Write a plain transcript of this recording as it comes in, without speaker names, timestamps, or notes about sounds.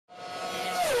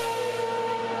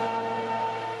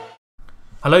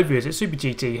Hello viewers, it's Super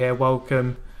GT here.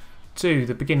 Welcome to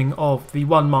the beginning of the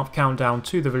 1 month countdown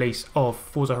to the release of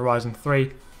Forza Horizon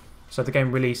 3. So the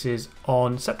game releases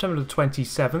on September the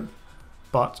 27th,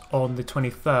 but on the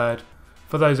 23rd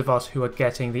for those of us who are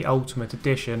getting the Ultimate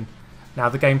Edition. Now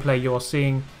the gameplay you're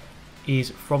seeing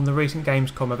is from the recent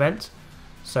Gamescom event.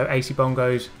 So AC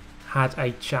Bongos had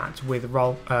a chat with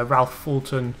Ralph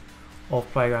Fulton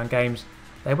of Playground Games.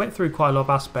 They went through quite a lot of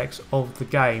aspects of the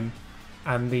game,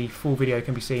 and the full video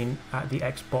can be seen at the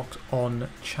Xbox On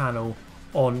channel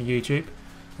on YouTube.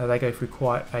 They go through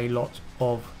quite a lot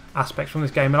of aspects from this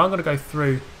game, and I'm going to go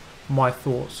through my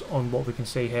thoughts on what we can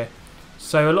see here.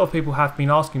 So a lot of people have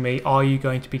been asking me, are you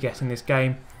going to be getting this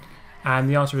game? And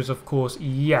the answer is of course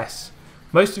yes.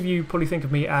 Most of you probably think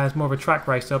of me as more of a track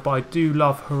racer, but I do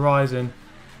love Horizon,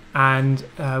 and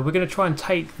we're going to try and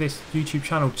take this YouTube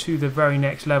channel to the very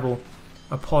next level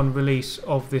upon release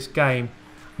of this game.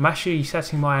 I'm actually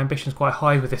setting my ambitions quite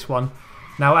high with this one.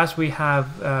 Now, as we have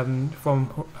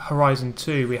from Horizon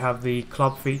 2, we have the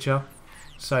club feature.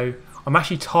 So I'm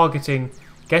actually targeting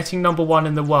getting #1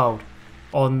 in the world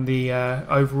on the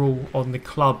overall on the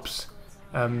club's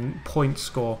point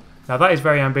score. Now that is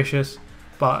very ambitious,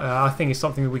 but I think it's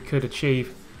something that we could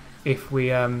achieve if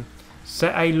we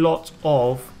set a lot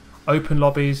of open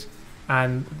lobbies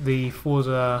and the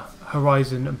Forza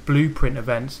Horizon blueprint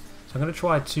events. So I'm going to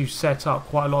try to set up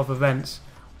quite a lot of events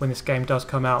when this game does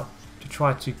come out to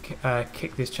try to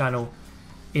kick this channel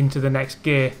into the next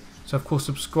gear. So of course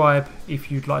subscribe if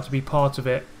you'd like to be part of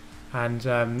it, and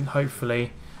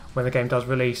hopefully when the game does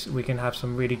release we can have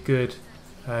some really good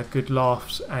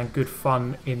laughs and good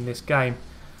fun in this game.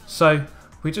 So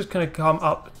we're just going to come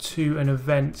up to an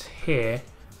event here,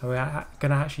 and we're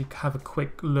going to actually have a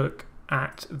quick look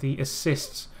at the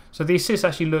assists. So the assists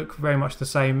actually look very much the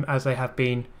same as they have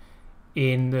been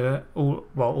in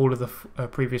all of the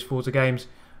previous Forza games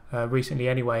recently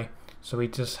anyway. So we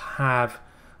just have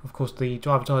of course the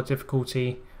driver tire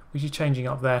difficulty, which is changing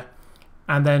up there,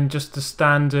 and then just the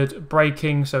standard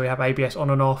braking. So we have ABS on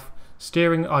and off,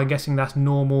 steering I'm guessing that's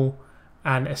normal,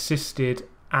 and assisted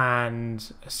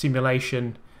and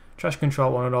simulation, traction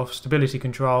control on and off, stability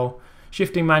control,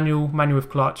 shifting manual with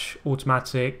clutch,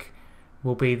 automatic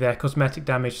will be there, cosmetic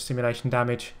damage, simulation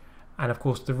damage, and of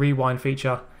course the rewind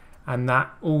feature. And that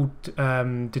all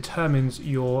determines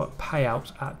your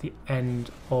payout at the end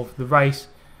of the race.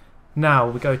 Now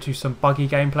we go to some buggy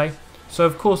gameplay. So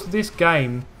of course this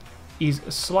game is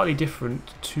slightly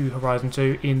different to Horizon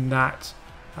 2 in that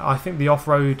I think the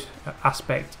off-road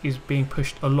aspect is being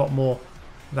pushed a lot more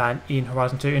than in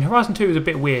Horizon 2. In Horizon 2 it was a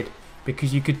bit weird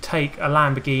because you could take a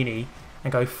Lamborghini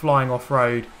and go flying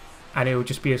off-road and it would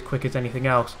just be as quick as anything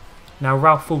else. Now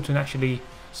Ralph Fulton actually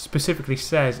specifically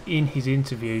says in his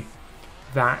interview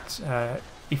that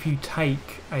if you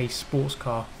take a sports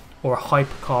car or a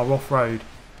hypercar off-road,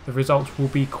 the results will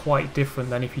be quite different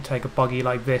than if you take a buggy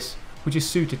like this, which is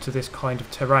suited to this kind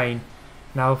of terrain.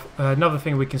 Now another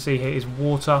thing we can see here is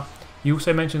water. He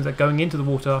also mentions that going into the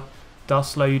water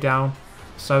does slow you down.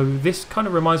 So this kind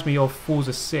of reminds me of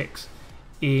Forza 6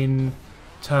 in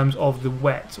terms of the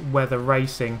wet weather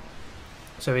racing.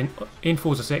 So in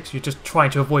Forza 6 you're just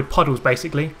trying to avoid puddles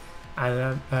basically,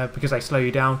 and because they slow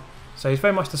you down. So it's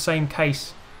very much the same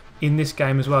case in this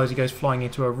game as well, as he goes flying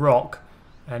into a rock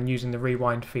and using the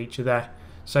rewind feature there.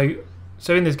 So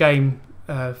in this game,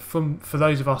 for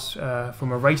those of us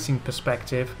from a racing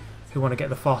perspective who want to get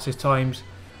the fastest times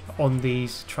on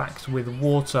these tracks with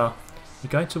water,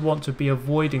 you're going to want to be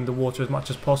avoiding the water as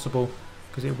much as possible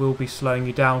because it will be slowing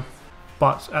you down.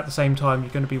 But at the same time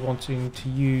you're going to be wanting to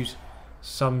use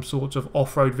some sort of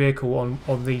off-road vehicle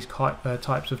on these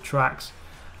types of tracks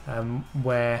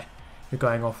where you're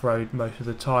going off-road most of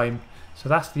the time. So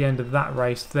that's the end of that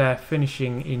race there,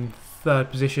 finishing in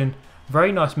 3rd position.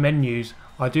 Very nice menus.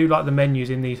 I do like the menus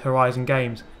in these Horizon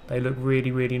games. They look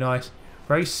really nice.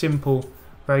 Very simple,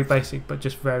 very basic, but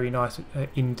just very nice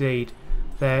indeed.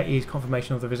 There is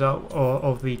confirmation of the result or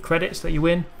of the credits that you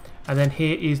win, and then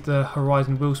here is the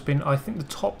Horizon wheel spin. I think the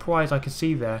top prize I could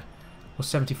see there was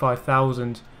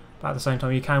 75,000, but at the same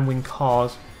time you can win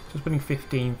cars. Just winning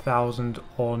 15,000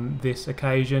 on this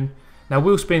occasion. Now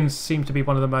wheel spins seem to be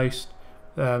one of the most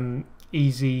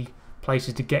easy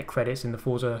places to get credits in the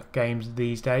Forza games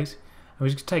these days. And we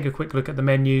just take a quick look at the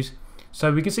menus.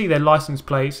 So we can see their license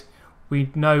plates. We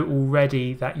know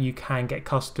already that you can get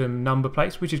custom number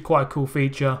plates, which is quite a cool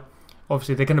feature.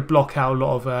 Obviously they're going to block out a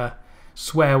lot of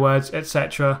swear words,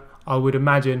 etc., I would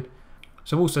imagine.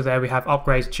 So also there we have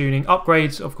upgrades, tuning.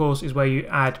 Upgrades of course is where you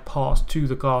add parts to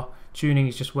the car. Tuning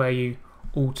is just where you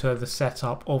alter the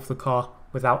setup of the car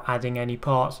without adding any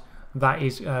parts. that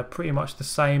is pretty much the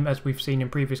same as we've seen in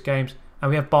previous games, and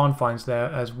we have barn finds there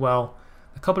as well.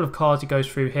 A couple of cars it goes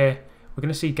through here. We're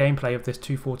going to see gameplay of this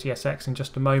 240SX in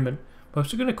just a moment, but I'm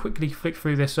just going to quickly flick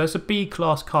through this. So it's a B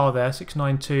class car there,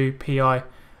 692 Pi,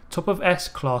 top of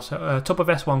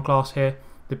S1 class here,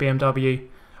 the BMW,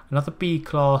 another B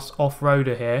class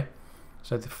off-roader here,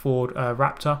 so the Ford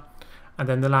Raptor, and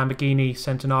then the Lamborghini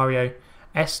Centenario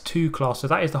S2 class, so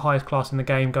that is the highest class in the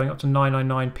game, going up to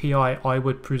 999 Pi, I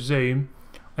would presume,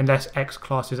 unless X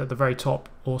class is at the very top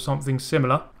or something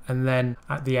similar. And then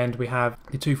at the end we have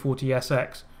the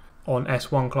 240SX on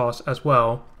S1 class as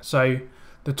well. So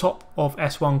the top of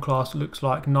S1 class looks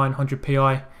like 900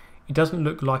 Pi. It doesn't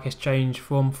look like it's changed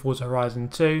from Forza Horizon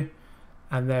 2.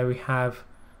 And there we have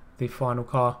the final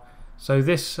car. So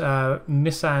this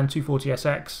Nissan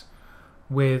 240SX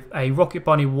with a Rocket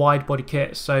Bunny wide body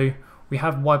kit. So we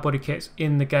have wide body kits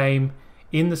in the game,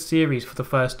 in the series for the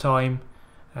first time.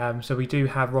 So we do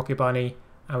have Rocket Bunny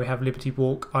and we have Liberty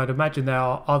Walk. I'd imagine there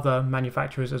are other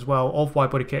manufacturers as well of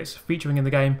wide body kits featuring in the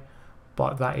game,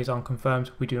 but that is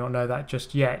unconfirmed. We do not know that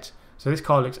just yet. So this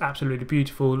car looks absolutely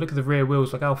beautiful. Look at the rear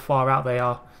wheels, look how far out they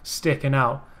are sticking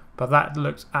out. But that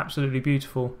looks absolutely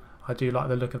beautiful. I do like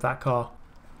the look of that car.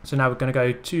 So now we're going to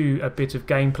go to a bit of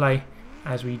gameplay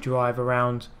as we drive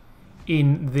around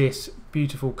in this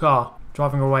beautiful car.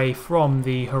 Driving away from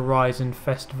the Horizon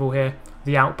Festival here,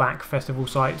 the Outback Festival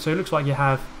site. So it looks like you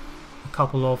have a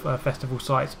couple of festival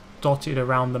sites dotted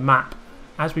around the map.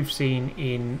 As we've seen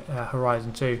in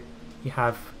Horizon 2, you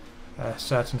have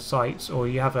certain sites, or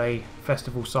you have a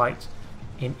festival site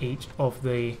in each of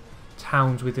the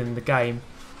towns within the game.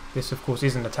 This of course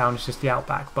isn't a town, it's just the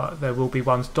Outback, but there will be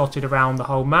ones dotted around the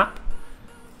whole map.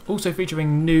 Also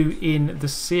featuring new in the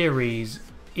series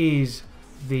is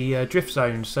the drift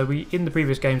zones. So in the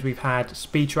previous games we've had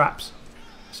speed traps,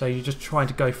 so you're just trying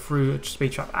to go through a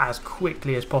speed trap as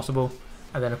quickly as possible,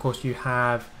 and then of course you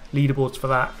have leaderboards for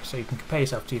that, so you can compare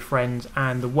yourself to your friends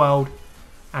and the world.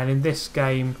 And in this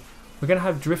game we're going to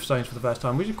have drift zones for the first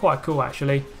time, which is quite cool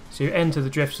actually. So you enter the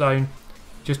drift zone,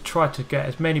 just try to get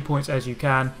as many points as you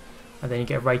can, and then you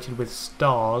get rated with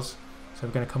stars. So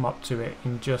we're going to come up to it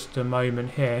in just a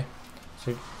moment here.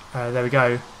 So there we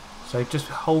go. So just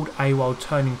hold A while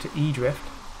turning to E drift,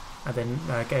 and then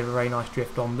get a very nice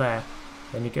drift on there.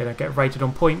 Then you're going to get rated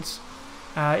on points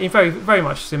in very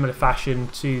much similar fashion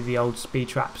to the old speed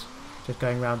traps. Just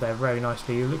going around there very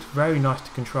nicely. It looks very nice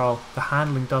to control. The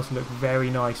handling does look very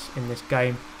nice in this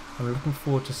game. I'm looking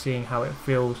forward to seeing how it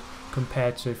feels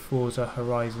compared to Forza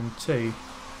Horizon 2.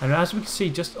 And as we can see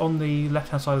just on the left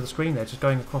hand side of the screen there, just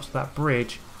going across that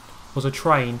bridge, was a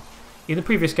train. In the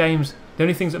previous games the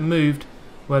only things that moved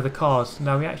were the cars.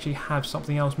 Now we actually have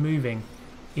something else moving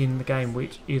in the game,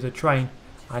 which is a train.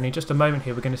 And in just a moment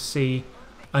here we're going to see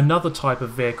another type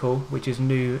of vehicle which is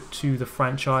new to the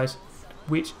franchise,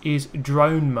 which is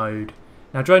drone mode.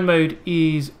 Now drone mode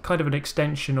is kind of an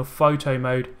extension of photo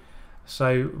mode.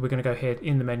 So we're going to go here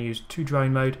in the menus to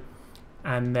drone mode,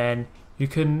 and then you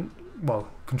can, well,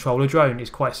 control a drone. Is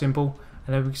quite simple.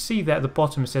 And then we can see there at the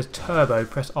bottom it says turbo,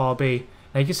 press RB.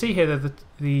 Now you can see here that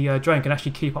the drone can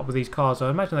actually keep up with these cars. So I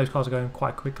imagine those cars are going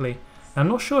quite quickly. Now I'm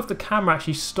not sure if the camera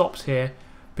actually stops here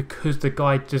because the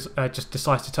guy just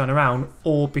decides to turn around,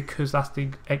 or because that's the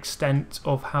extent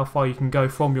of how far you can go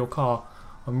from your car.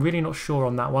 I'm really not sure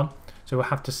on that one, so we'll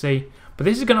have to see. But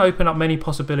this is going to open up many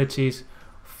possibilities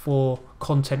for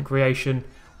content creation,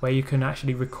 where you can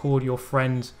actually record your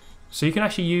friends. So you can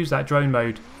actually use that drone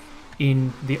mode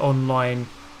in the online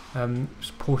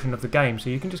portion of the game. So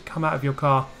you can just come out of your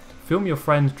car, film your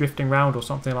friends drifting around or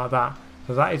something like that.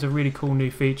 So that is a really cool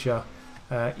new feature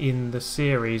in the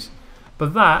series.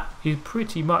 But that is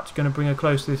pretty much going to bring a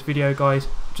close to this video, guys.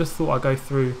 Just thought I'd go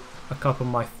through a couple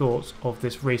of my thoughts of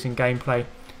this recent gameplay.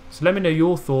 So let me know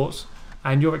your thoughts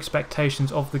and your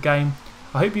expectations of the game.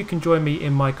 I hope you can join me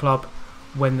in my club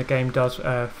when the game does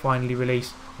finally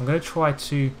release. I'm going to try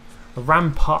to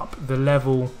ramp up the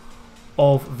level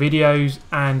of videos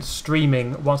and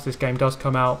streaming once this game does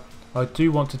come out. I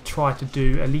do want to try to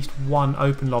do at least one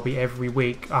open lobby every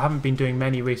week. I haven't been doing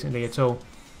many recently at all,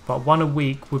 but one a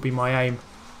week would be my aim,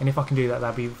 and if I can do that,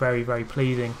 that'd be very, very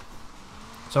pleasing.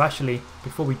 So actually,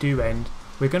 before we do end,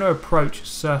 we're going to approach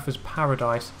Surfer's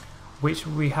Paradise, which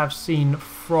we have seen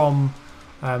from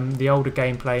the older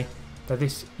gameplay, that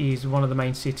this is one of the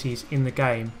main cities in the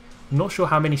game. I'm not sure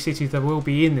how many cities there will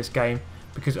be in this game,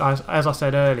 because as I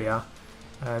said earlier,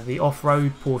 the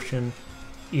off-road portion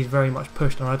is very much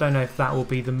pushed, and I don't know if that will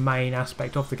be the main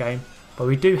aspect of the game, but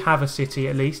we do have a city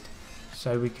at least,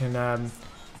 so we can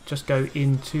just go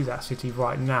into that city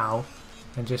right now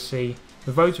and just see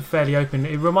The roads are fairly open.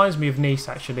 It reminds me of Nice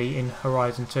actually in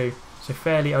Horizon 2. So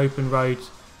fairly open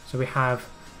roads. So we have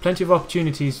plenty of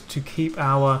opportunities to keep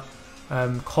our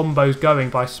combos going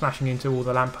by smashing into all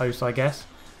the lampposts, I guess,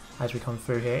 as we come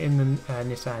through here in the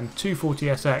Nissan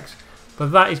 240SX.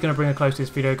 But that is going to bring a close to this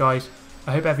video, guys.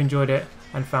 I hope you've enjoyed it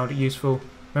and found it useful.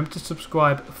 Remember to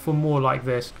subscribe for more like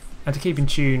this and to keep in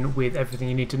tune with everything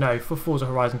you need to know for Forza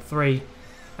Horizon 3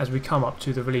 as we come up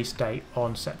to the release date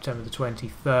on September the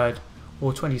 23rd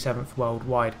or 27th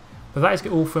worldwide. But that is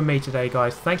all from me today,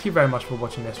 guys. Thank you very much for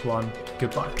watching this one.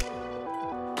 Goodbye.